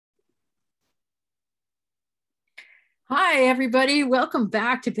Hi, everybody. Welcome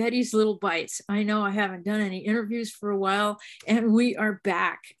back to Betty's Little Bites. I know I haven't done any interviews for a while, and we are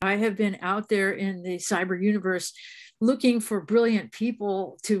back. I have been out there in the cyber universe looking for brilliant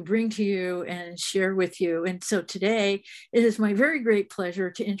people to bring to you and share with you. And so today, it is my very great pleasure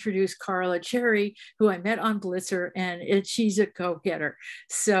to introduce Carla Cherry, who I met on Blitzer, and she's a go-getter.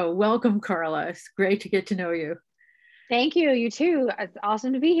 So welcome, Carla. It's great to get to know you. Thank you. You too. It's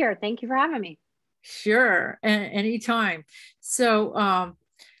awesome to be here. Thank you for having me. Sure, anytime. So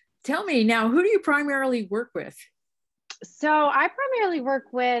tell me now, who do you primarily work with? So I primarily work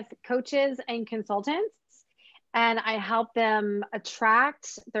with coaches and consultants, and I help them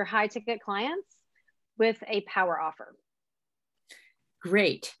attract their high ticket clients with a power offer.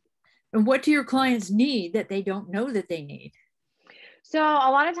 Great. And what do your clients need that they don't know that they need? So a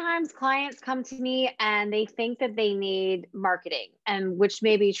lot of times clients come to me and they think that they need marketing, and which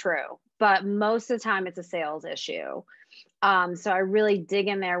may be true, but most of the time it's a sales issue. So I really dig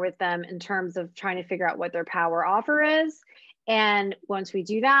in there with them in terms of trying to figure out what their power offer is. And once we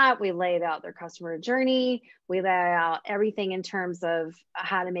do that, we lay out their customer journey. We lay out everything in terms of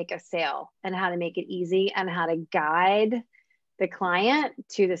how to make a sale and how to make it easy and how to guide the client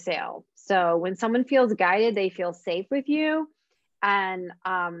to the sale. So when someone feels guided, they feel safe with you. And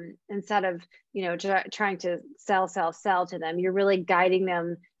instead of trying to sell to them, you're really guiding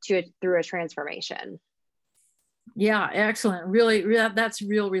them through a transformation. Yeah, excellent. Really, that's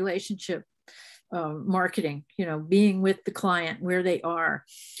real relationship marketing, being with the client where they are.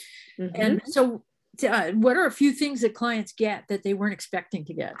 Mm-hmm. And so what are a few things that clients get that they weren't expecting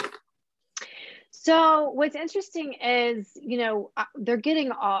to get? So what's interesting is, they're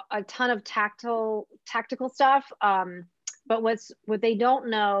getting a ton of tactical stuff. But what they don't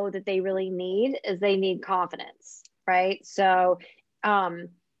know that they really need is they need confidence, right? So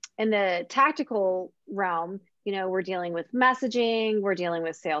in the tactical realm, we're dealing with messaging, we're dealing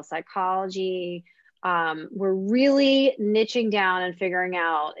with sales psychology. We're really niching down and figuring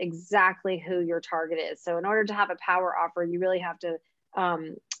out exactly who your target is. So in order to have a power offer, you really have to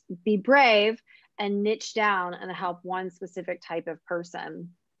be brave and niche down and help one specific type of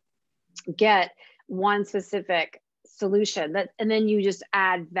person get one specific solution, and then you just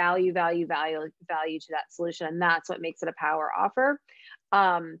add value to that solution, and that's what makes it a power offer.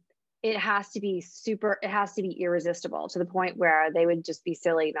 It has to be irresistible to the point where they would just be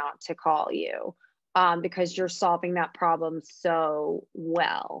silly not to call you, because you're solving that problem so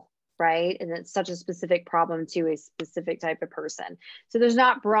well, right? And it's such a specific problem to a specific type of person. So there's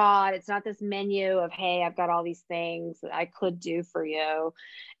not broad, it's not this menu of, hey, I've got all these things that I could do for you.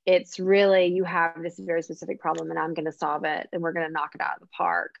 It's really, you have this very specific problem and I'm going to solve it and we're going to knock it out of the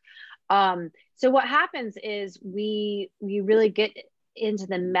park. So what happens is we really get into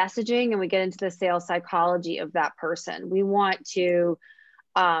the messaging and we get into the sales psychology of that person. We want to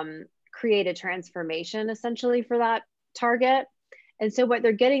create a transformation essentially for that target. And so what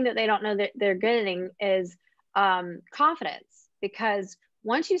they're getting that they don't know that they're getting is confidence, because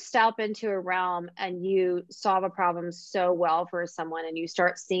once you step into a realm and you solve a problem so well for someone and you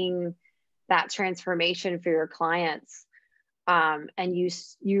start seeing that transformation for your clients, and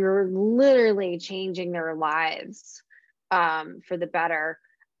you're literally changing their lives for the better,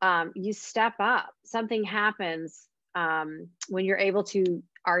 you step up. Something happens when you're able to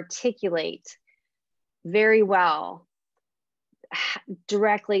articulate very well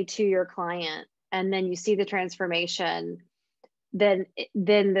directly to your client, and then you see the transformation, then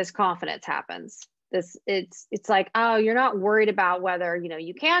this confidence happens. It's like, oh, you're not worried about whether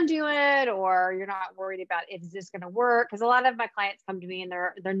you can do it, or you're not worried about, is this going to work? Because a lot of my clients come to me and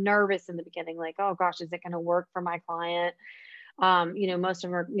they're nervous in the beginning, like, oh gosh, is it going to work for my client? Most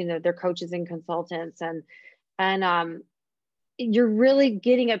of them are, they're coaches and consultants, and you're really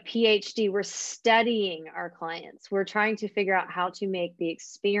getting a PhD. We're studying our clients. We're trying to figure out how to make the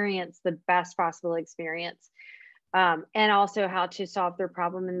experience the best possible experience, and also how to solve their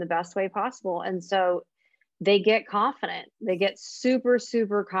problem in the best way possible. And so they get confident. They get super,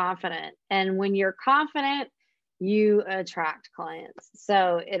 super confident. And when you're confident, you attract clients.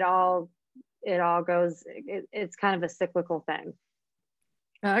 So it all goes, it's kind of a cyclical thing.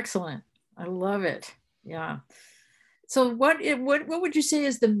 Excellent. I love it. Yeah. So what would you say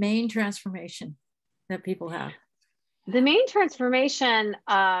is the main transformation that people have? The main transformation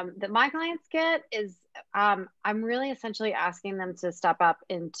that my clients get is I'm really essentially asking them to step up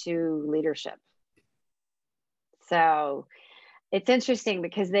into leadership. So it's interesting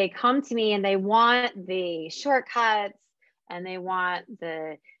because they come to me and they want the shortcuts and they want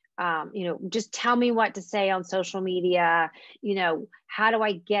the, just tell me what to say on social media. How do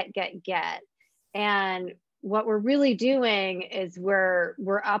I get? And what we're really doing is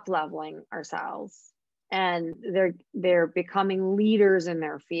we're up leveling ourselves, and they're becoming leaders in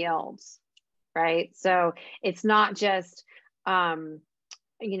their fields, right? So it's not just oh,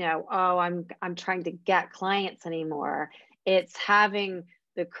 I'm trying to get clients anymore. It's having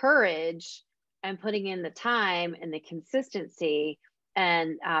the courage and putting in the time and the consistency,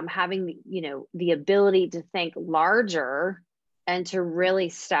 and having the ability to think larger and to really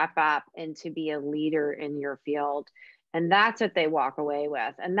step up and to be a leader in your field. And that's what they walk away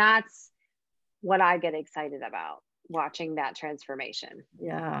with, and that's what I get excited about, watching that transformation.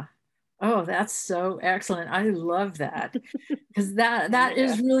 Yeah. Oh, that's so excellent. I love that, because that Thank you.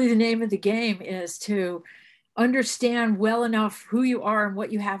 is really the name of the game, is to understand well enough who you are and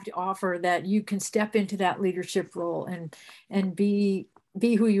what you have to offer, that you can step into that leadership role and be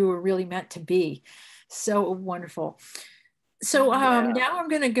who you were really meant to be. So wonderful. So Yeah. now I'm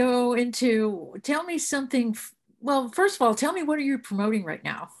going to go into, tell me something. Well, first of all, tell me, what are you promoting right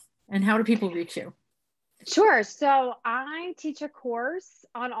now, and how do people reach you? Sure. So I teach a course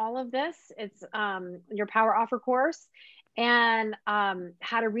on all of this. It's your power offer course. And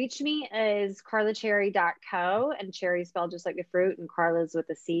how to reach me is carlacherry.co, and cherry spelled just like the fruit, and Carla's with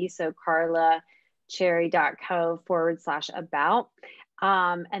a C. So carlacherry.co/about.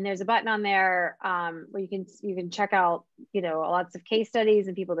 And there's a button on there where you can check out, lots of case studies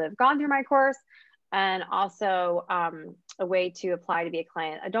and people that have gone through my course, and also a way to apply to be a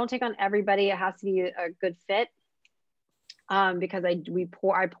client. I don't take on everybody. It has to be a good fit, because I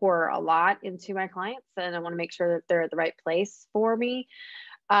pour a lot into my clients, and I want to make sure that they're at the right place for me.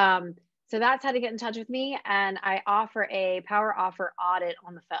 So that's how to get in touch with me. And I offer a power offer audit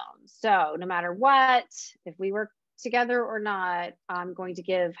on the phone. So no matter what, if we work together or not, I'm going to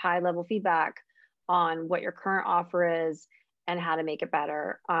give high level feedback on what your current offer is and how to make it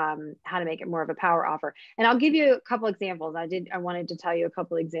better, how to make it more of a power offer. And I'll give you a couple examples. I wanted to tell you a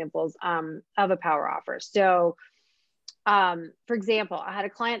couple examples of a power offer. So for example, I had a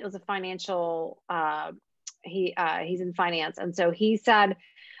client that was a financial, he's in finance. And so he said,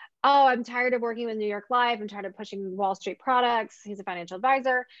 oh, I'm tired of working with New York Life. I'm tired of pushing Wall Street products. He's a financial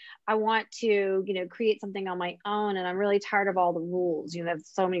advisor. I want to, create something on my own. And I'm really tired of all the rules. There's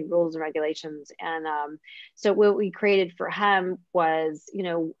so many rules and regulations. And so what we created for him was,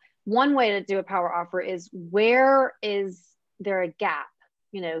 one way to do a power offer is, where is there a gap?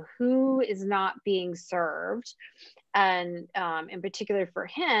 Who is not being served? And in particular for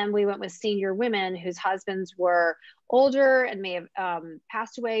him, we went with senior women whose husbands were older and may have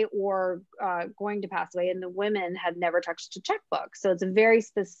passed away or going to pass away. And the women had never touched a checkbook. So it's a very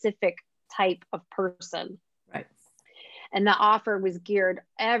specific type of person. Right. And the offer was geared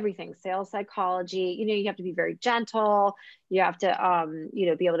everything, sales psychology. You have to be very gentle. You have to,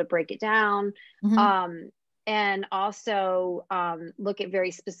 be able to break it down. Mm-hmm. And also look at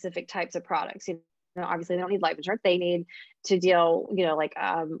very specific types of products. Obviously they don't need life insurance. They need to deal, like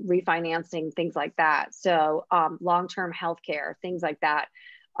refinancing, things like that. So long-term healthcare, things like that.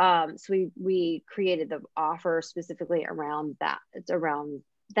 So we created the offer specifically around that. It's around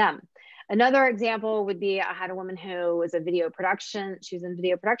them. Another example would be, I had a woman who was a video production. She was in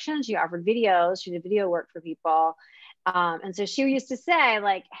video production. She offered videos. She did video work for people. And so she used to say,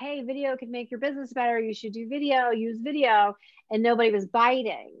 like, hey, video can make your business better. You should do video, use video. And nobody was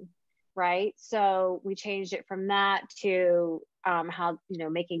biting. Right. So we changed it from that to how,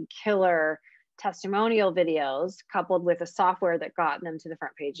 making killer testimonial videos coupled with a software that got them to the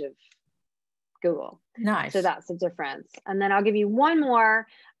front page of Google. Nice. So that's the difference. And then I'll give you one more.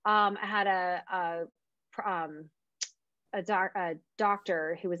 I had a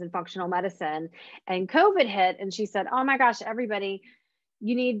doctor who was in functional medicine, and COVID hit, and she said, oh my gosh, everybody,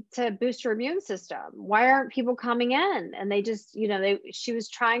 you need to boost your immune system. Why aren't people coming in? And they just, she was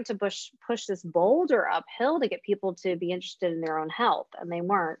trying to push this boulder uphill to get people to be interested in their own health, and they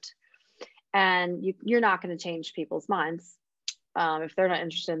weren't. And you're not going to change people's minds. If they're not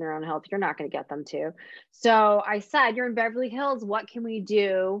interested in their own health, you're not going to get them to. So I said, you're in Beverly Hills. What can we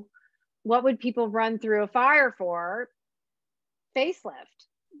do? What would people run through a fire for? Facelift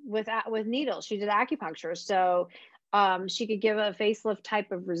with needles. She did acupuncture. So she could give a facelift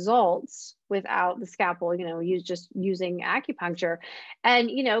type of results without the scalpel, just using acupuncture.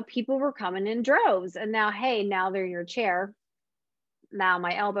 And, people were coming in droves. And now, hey, now they're in your chair. Now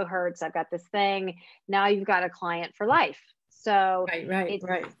my elbow hurts. I've got this thing. Now you've got a client for life. So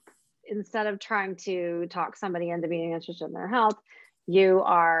right. Instead of trying to talk somebody into being interested in their health, you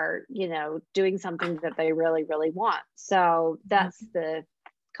are, doing something that they really, really want. So that's the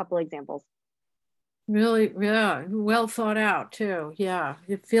couple examples. Really, yeah, well thought out too. Yeah,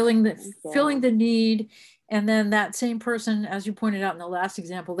 feeling the need And then that same person, as you pointed out in the last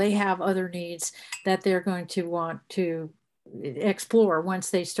example, they have other needs that they're going to want to explore once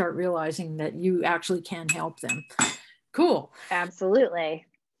they start realizing that you actually can help them. Cool. Absolutely.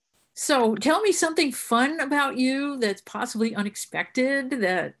 So tell me something fun about you that's possibly unexpected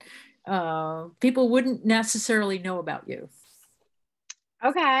that people wouldn't necessarily know about you.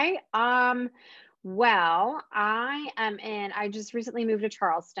 Okay. Well, I just recently moved to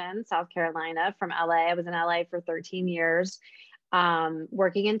Charleston, South Carolina from LA. I was in LA for 13 years,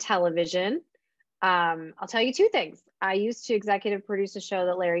 working in television. I'll tell you two things. I used to executive produce a show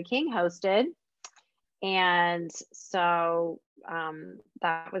that Larry King hosted. And so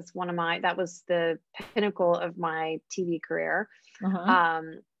that was that was the pinnacle of my TV career.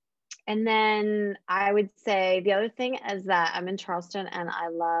 And then I would say the other thing is that I'm in Charleston and I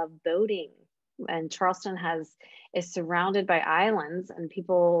love boating. And Charleston is surrounded by islands, and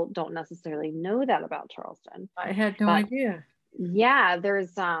people don't necessarily know that about Charleston. I had no idea. Yeah,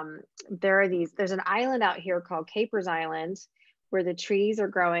 there's an island out here called Capers Island where the trees are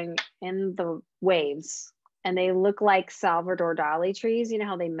growing in the waves and they look like Salvador Dali trees. You know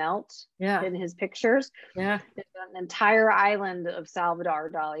how they melt in his pictures? Yeah. There's an entire island of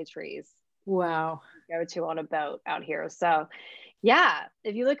Salvador Dali trees. Wow. Go to on a boat out here. So yeah,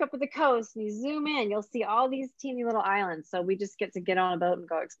 if you look up at the coast and you zoom in, you'll see all these teeny little islands. So we just get to get on a boat and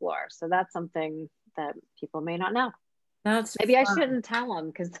go explore. So that's something that people may not know. That's maybe fun. I shouldn't tell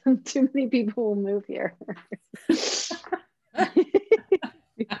them because too many people will move here.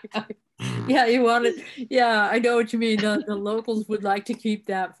 Yeah, you want it. Yeah, I know what you mean. The locals would like to keep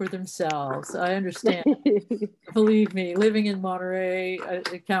that for themselves. I understand. Believe me, living in Monterey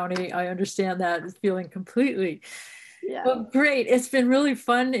County, I understand that feeling completely. Yeah. Well, great. It's been really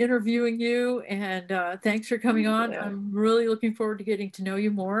fun interviewing you, and thanks for coming on. I'm really looking forward to getting to know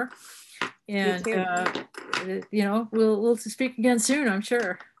you more. And we'll speak again soon, I'm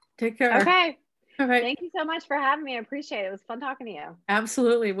sure. Take care. Okay. All right. Thank you so much for having me. I appreciate it. It was fun talking to you.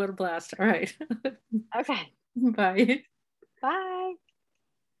 Absolutely. What a blast. All right. Okay. Bye. Bye.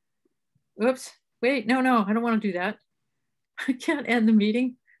 Oops. Wait, no, I don't want to do that. I can't end the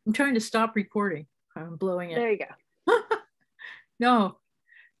meeting. I'm trying to stop recording. I'm blowing it. There you go. No.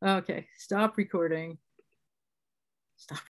 Okay. Stop recording. Stop.